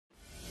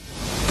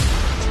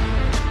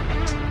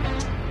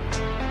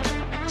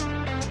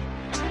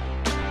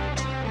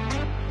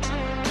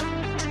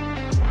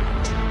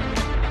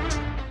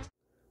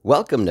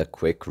Welcome to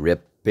Quick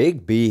Rip.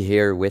 Big B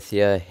here with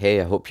you.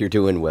 Hey, I hope you're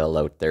doing well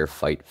out there,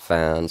 fight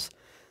fans.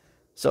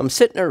 So I'm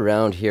sitting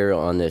around here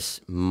on this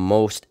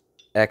most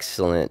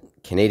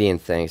excellent Canadian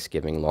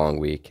Thanksgiving long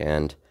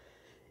weekend,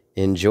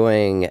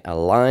 enjoying a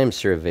lime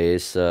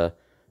cerveza.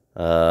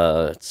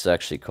 It's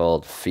actually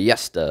called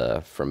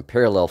Fiesta from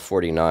Parallel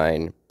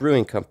 49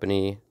 Brewing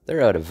Company.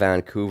 They're out of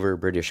Vancouver,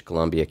 British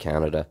Columbia,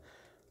 Canada.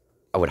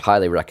 I would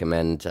highly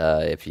recommend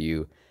if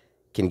you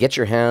can get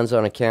your hands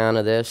on a can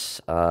of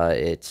this.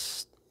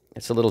 It's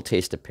a little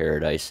taste of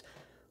paradise.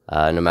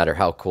 No matter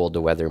how cold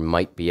the weather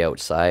might be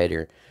outside,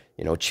 or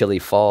chilly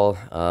fall,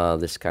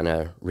 this kind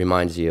of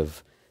reminds you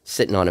of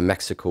sitting on a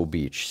Mexico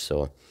beach.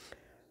 So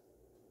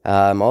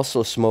I'm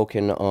also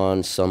smoking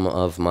on some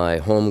of my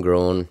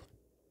homegrown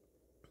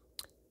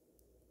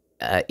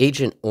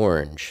Agent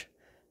Orange,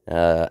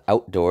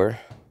 outdoor,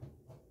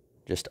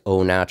 just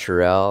au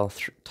naturel.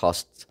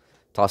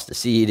 Tossed the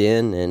seed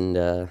in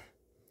and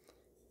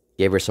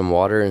gave her some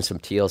water and some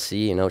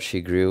TLC, and out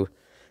she grew.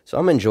 So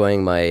I'm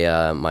enjoying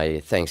my my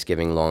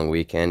Thanksgiving long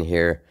weekend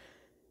here,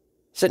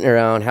 sitting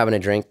around having a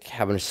drink,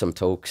 having some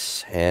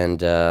tokes, and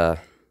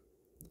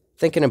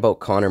thinking about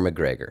Conor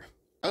McGregor.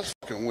 That's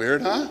fucking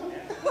weird, huh?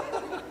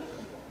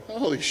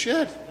 Holy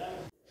shit.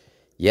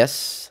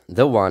 Yes,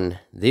 the one,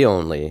 the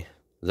only,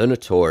 the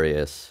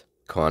notorious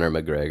Conor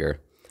McGregor.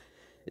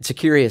 It's a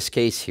curious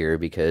case here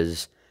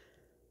because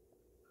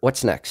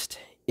what's next?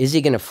 Is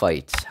he going to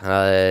fight?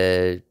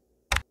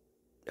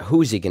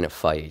 Who's he going to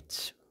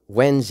fight?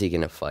 When's he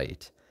going to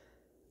fight?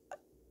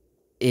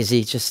 Is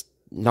he just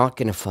not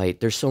going to fight?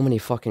 There's so many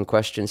fucking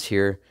questions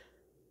here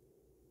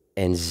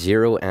and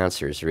zero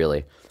answers,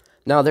 really.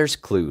 Now, there's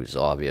clues,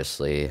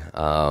 obviously.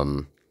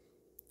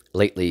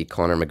 Lately,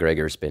 Conor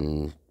McGregor's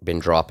been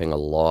dropping a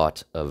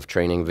lot of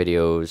training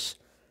videos.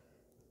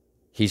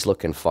 He's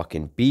looking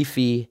fucking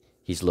beefy.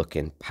 He's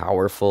looking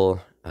powerful.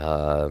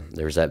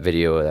 There's that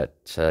video that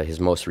his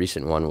most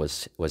recent one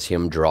was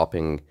him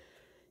dropping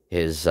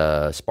his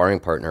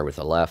sparring partner with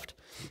a left.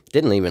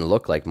 Didn't even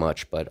look like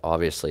much, but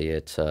obviously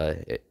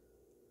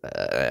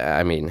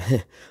I mean,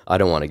 I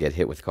don't want to get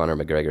hit with Conor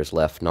McGregor's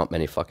left. Not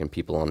many fucking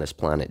people on this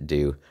planet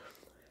do.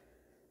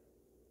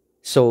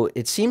 So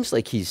it seems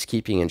like he's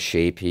keeping in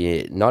shape.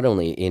 He not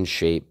only in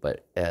shape,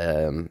 but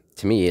to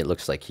me, it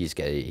looks like he's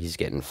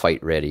getting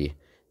fight ready.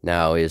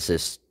 Now, is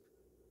this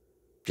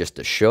just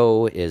a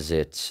show? Is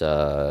it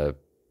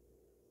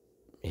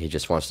he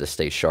just wants to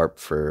stay sharp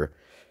for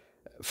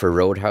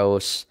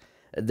Roadhouse?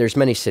 There's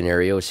many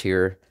scenarios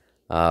here.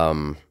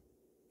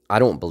 I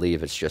don't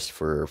believe it's just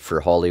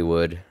for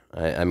Hollywood.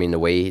 I mean, the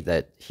way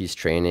that he's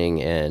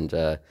training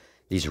and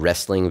these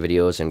wrestling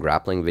videos and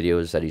grappling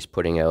videos that he's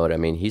putting out, I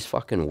mean, he's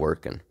fucking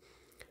working.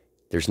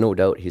 There's no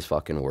doubt he's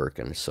fucking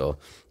working. So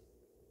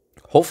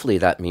hopefully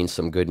that means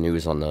some good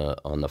news on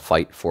the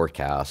fight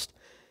forecast,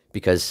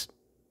 because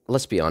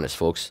let's be honest,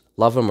 folks,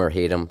 love him or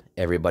hate him,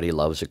 everybody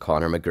loves a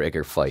Conor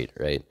McGregor fight,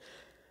 right?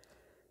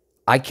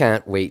 I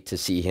can't wait to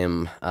see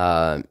him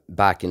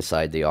back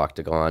inside the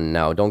Octagon.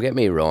 Now, don't get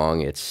me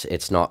wrong;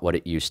 it's not what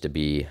it used to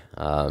be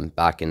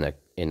back in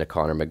the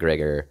Conor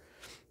McGregor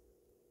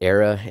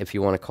era, if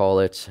you want to call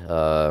it,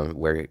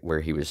 where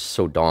he was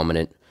so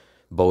dominant,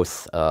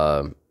 both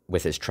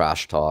with his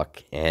trash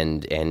talk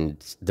and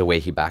the way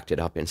he backed it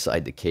up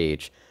inside the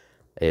cage,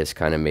 is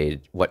kind of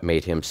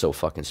made him so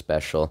fucking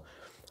special.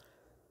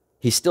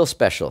 He's still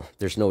special.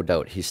 There's no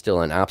doubt. He's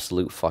still an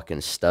absolute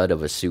fucking stud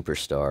of a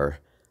superstar.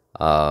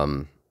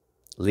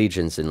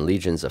 Legions and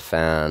legions of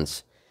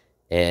fans.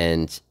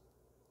 And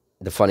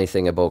the funny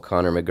thing about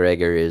Conor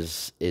McGregor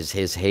is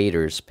his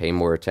haters pay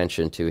more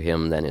attention to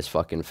him than his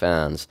fucking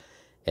fans.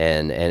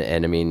 And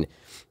I mean,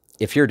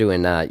 if you're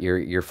doing that,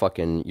 you're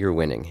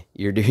winning.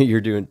 You're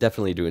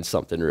definitely doing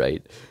something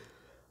right.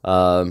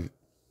 Now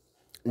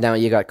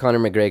you got Conor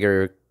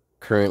McGregor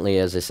currently,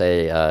 as I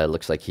say,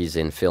 looks like he's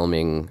in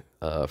filming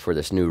for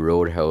this new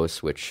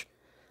Roadhouse, which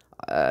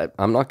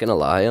I'm not going to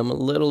lie, I'm a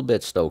little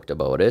bit stoked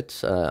about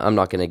it. I'm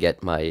not going to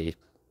get my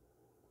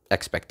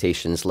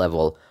expectations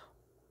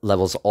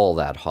levels all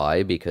that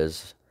high,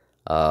 because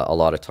a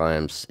lot of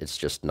times it's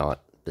just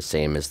not the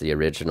same as the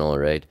original,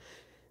 right?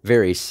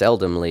 Very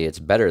seldomly it's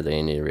better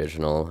than the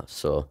original,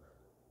 so.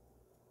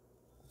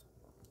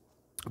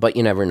 But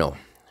you never know.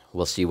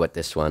 We'll see what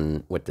this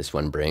one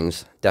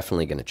brings.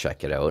 Definitely going to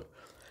check it out.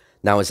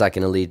 Now, is that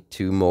going to lead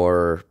to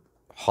more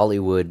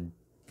Hollywood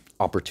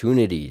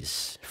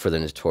opportunities for the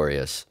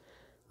Notorious?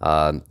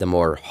 The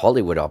more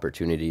Hollywood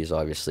opportunities,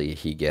 obviously,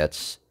 he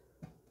gets,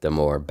 the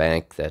more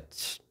bank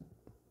that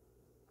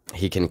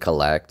he can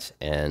collect,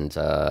 and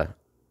the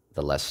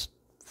less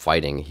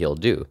fighting he'll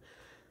do.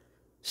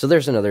 So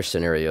there's another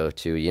scenario,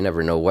 too. You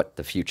never know what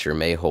the future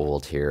may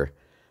hold here.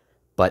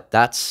 But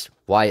that's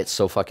why it's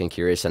so fucking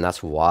curious, and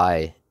that's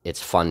why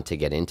it's fun to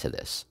get into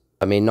this.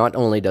 I mean, not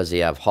only does he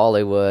have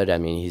Hollywood, I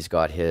mean, he's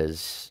got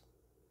his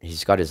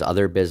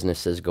other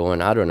businesses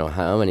going. I don't know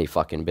how many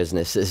fucking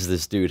businesses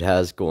this dude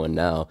has going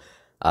now.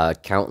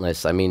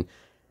 Countless. I mean,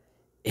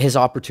 his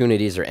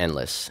opportunities are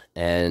endless.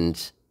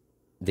 And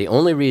the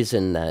only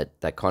reason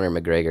that Conor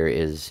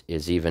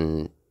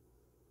McGregor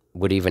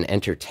would even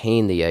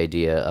entertain the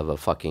idea of a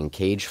fucking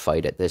cage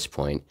fight at this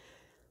point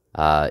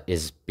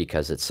is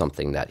because it's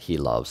something that he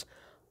loves.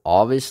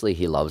 Obviously,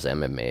 he loves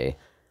MMA.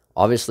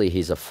 Obviously,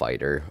 he's a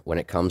fighter when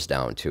it comes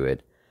down to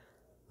it.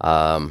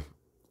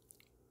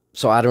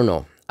 So I don't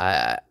know.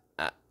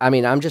 I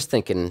mean, I'm just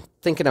thinking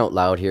out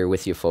loud here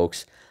with you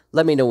folks.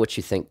 Let me know what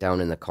you think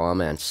down in the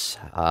comments.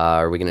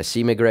 Are we going to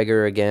see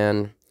McGregor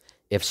again?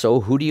 If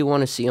so, who do you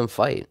want to see him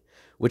fight?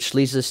 Which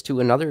leads us to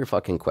another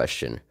fucking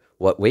question.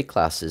 What weight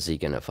class is he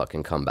going to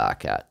fucking come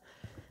back at?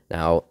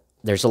 Now,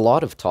 there's a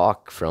lot of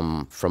talk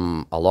from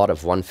a lot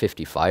of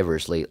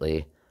 155ers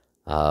lately.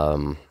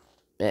 And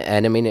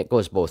I mean, it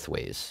goes both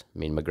ways. I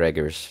mean,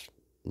 McGregor's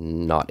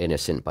not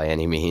innocent by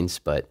any means,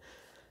 but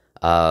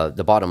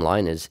the bottom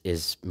line is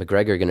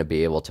McGregor going to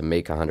be able to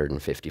make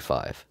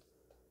 155?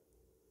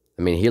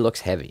 I mean, he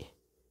looks heavy.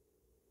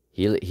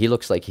 He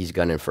looks like he's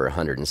gunning for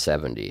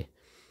 170.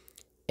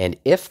 And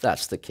if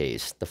that's the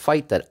case, the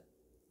fight that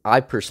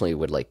I personally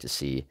would like to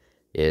see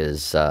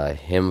is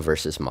him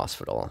versus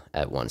Masvidal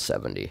at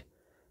 170.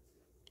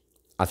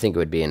 I think it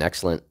would be an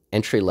excellent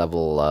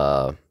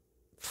entry-level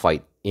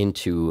fight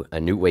into a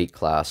new weight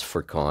class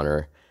for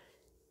Conor.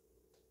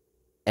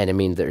 And I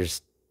mean,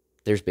 there's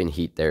been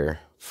heat there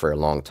for a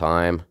long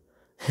time.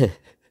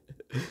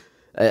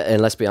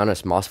 And let's be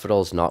honest,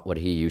 Masvidal's not what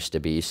he used to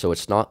be, so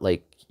it's not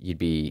like you'd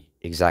be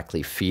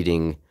exactly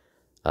feeding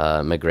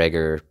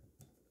McGregor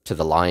to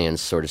the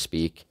lions, so to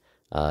speak,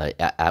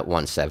 at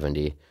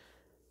 170.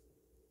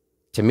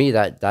 To me,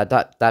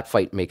 that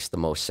fight makes the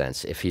most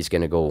sense. If he's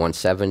going to go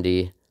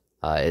 170,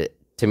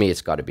 to me,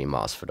 it's got to be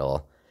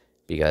Masvidal,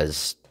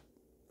 because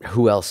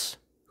who else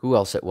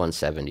at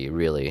 170,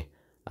 really?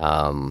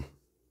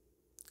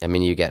 I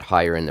mean, you get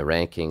higher in the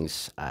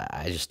rankings,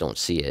 I just don't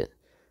see it.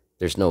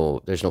 There's no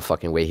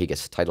fucking way he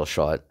gets a title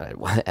shot at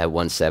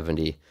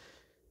 170,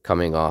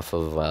 coming off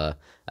of.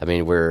 I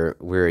mean, we're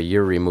a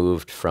year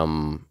removed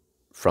from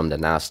the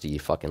nasty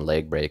fucking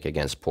leg break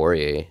against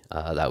Poirier.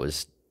 That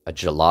was a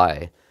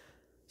July,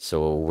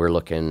 so we're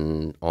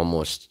looking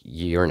almost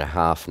year and a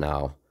half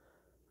now,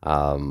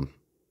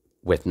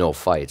 with no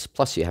fights.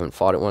 Plus, you haven't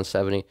fought at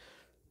 170.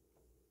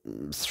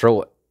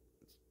 Throw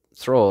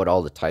out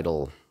all the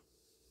title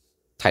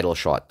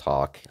shot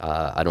talk.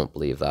 I don't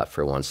believe that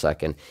for 1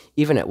 second.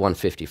 Even at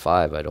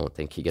 155, I don't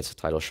think he gets a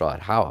title shot.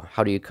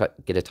 How do you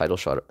get a title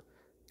shot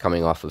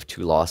coming off of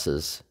 2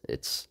 losses?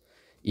 It's,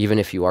 even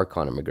if you are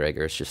Conor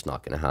McGregor, it's just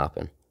not going to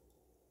happen.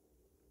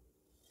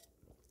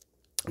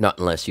 Not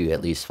unless you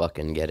at least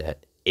fucking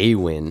get a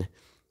win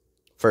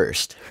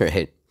first,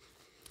 right?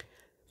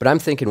 But I'm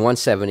thinking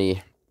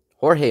 170,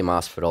 Jorge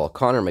Masvidal,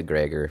 Conor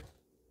McGregor.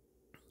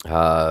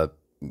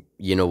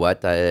 You know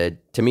what?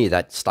 To me,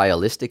 that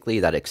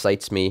stylistically, that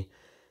excites me.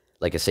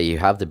 Like I say, you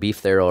have the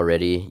beef there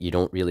already. You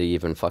don't really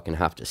even fucking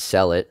have to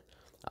sell it.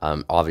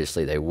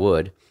 Obviously, they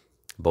would.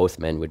 Both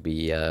men would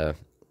be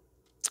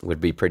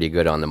pretty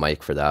good on the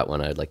mic for that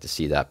one. I'd like to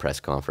see that press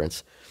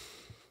conference.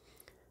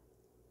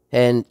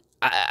 And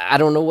I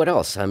don't know what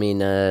else. I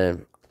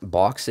mean,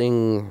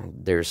 boxing,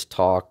 there's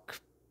talk.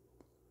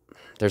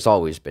 There's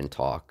always been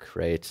talk,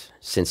 right?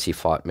 Since he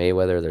fought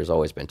Mayweather, there's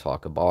always been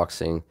talk of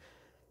boxing.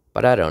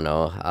 But I don't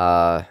know.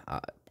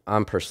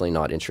 I'm personally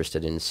not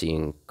interested in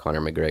seeing Conor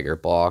McGregor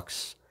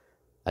box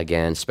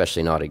again,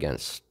 especially not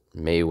against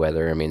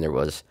Mayweather. I mean, there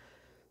was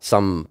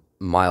some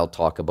mild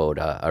talk about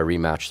a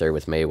rematch there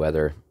with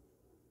Mayweather.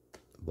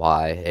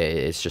 Why?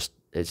 It's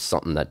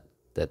something that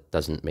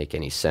doesn't make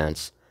any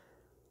sense.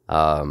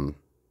 And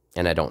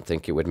I don't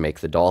think it would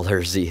make the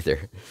dollars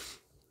either.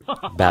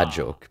 Bad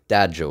joke.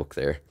 Dad joke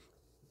there.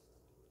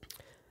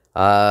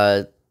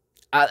 Other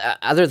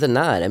than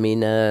that, I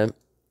mean,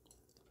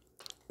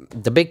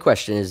 the big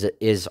question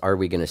is are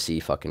we going to see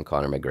fucking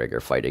Conor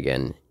McGregor fight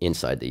again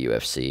inside the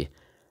UFC?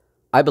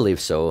 I believe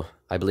so.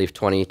 I believe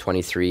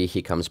 2023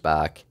 he comes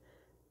back.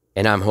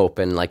 And I'm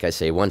hoping, like I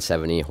say,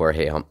 170,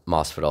 Jorge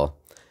Masvidal.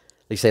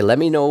 Like I say, let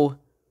me know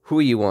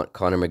who you want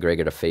Conor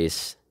McGregor to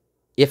face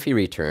if he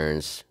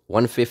returns.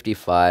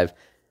 155,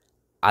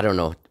 I don't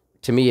know.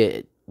 To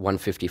me,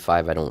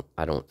 155,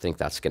 I don't think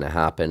that's going to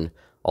happen.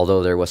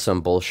 Although there was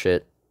some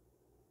bullshit.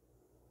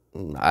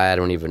 I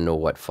don't even know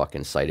what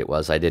fucking site it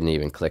was. I didn't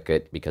even click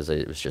it because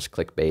it was just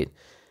clickbait,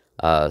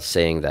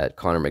 saying that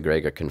Conor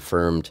McGregor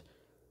confirmed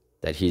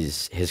that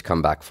his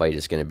comeback fight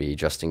is going to be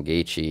Justin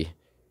Gaethje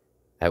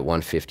at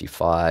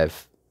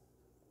 155.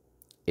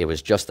 It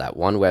was just that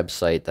one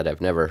website that I've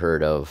never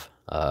heard of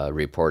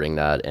reporting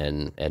that,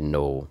 and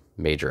no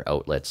major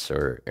outlets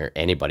or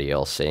anybody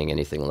else saying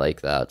anything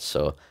like that.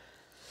 So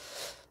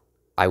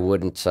I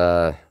wouldn't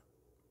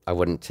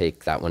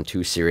take that one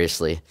too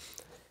seriously.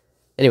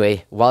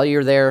 Anyway, while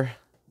you're there,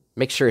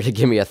 make sure to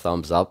give me a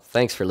thumbs up.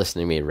 Thanks for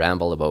listening to me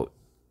ramble about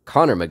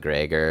Conor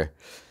McGregor.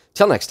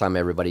 Till next time,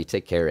 everybody,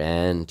 take care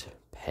and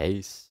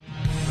peace.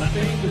 I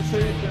think the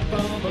tripping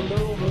from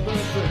all over the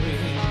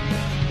train.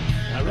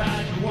 I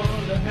ride and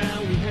wonder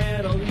how we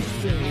had all these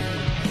things.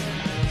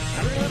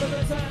 I remember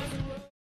the times.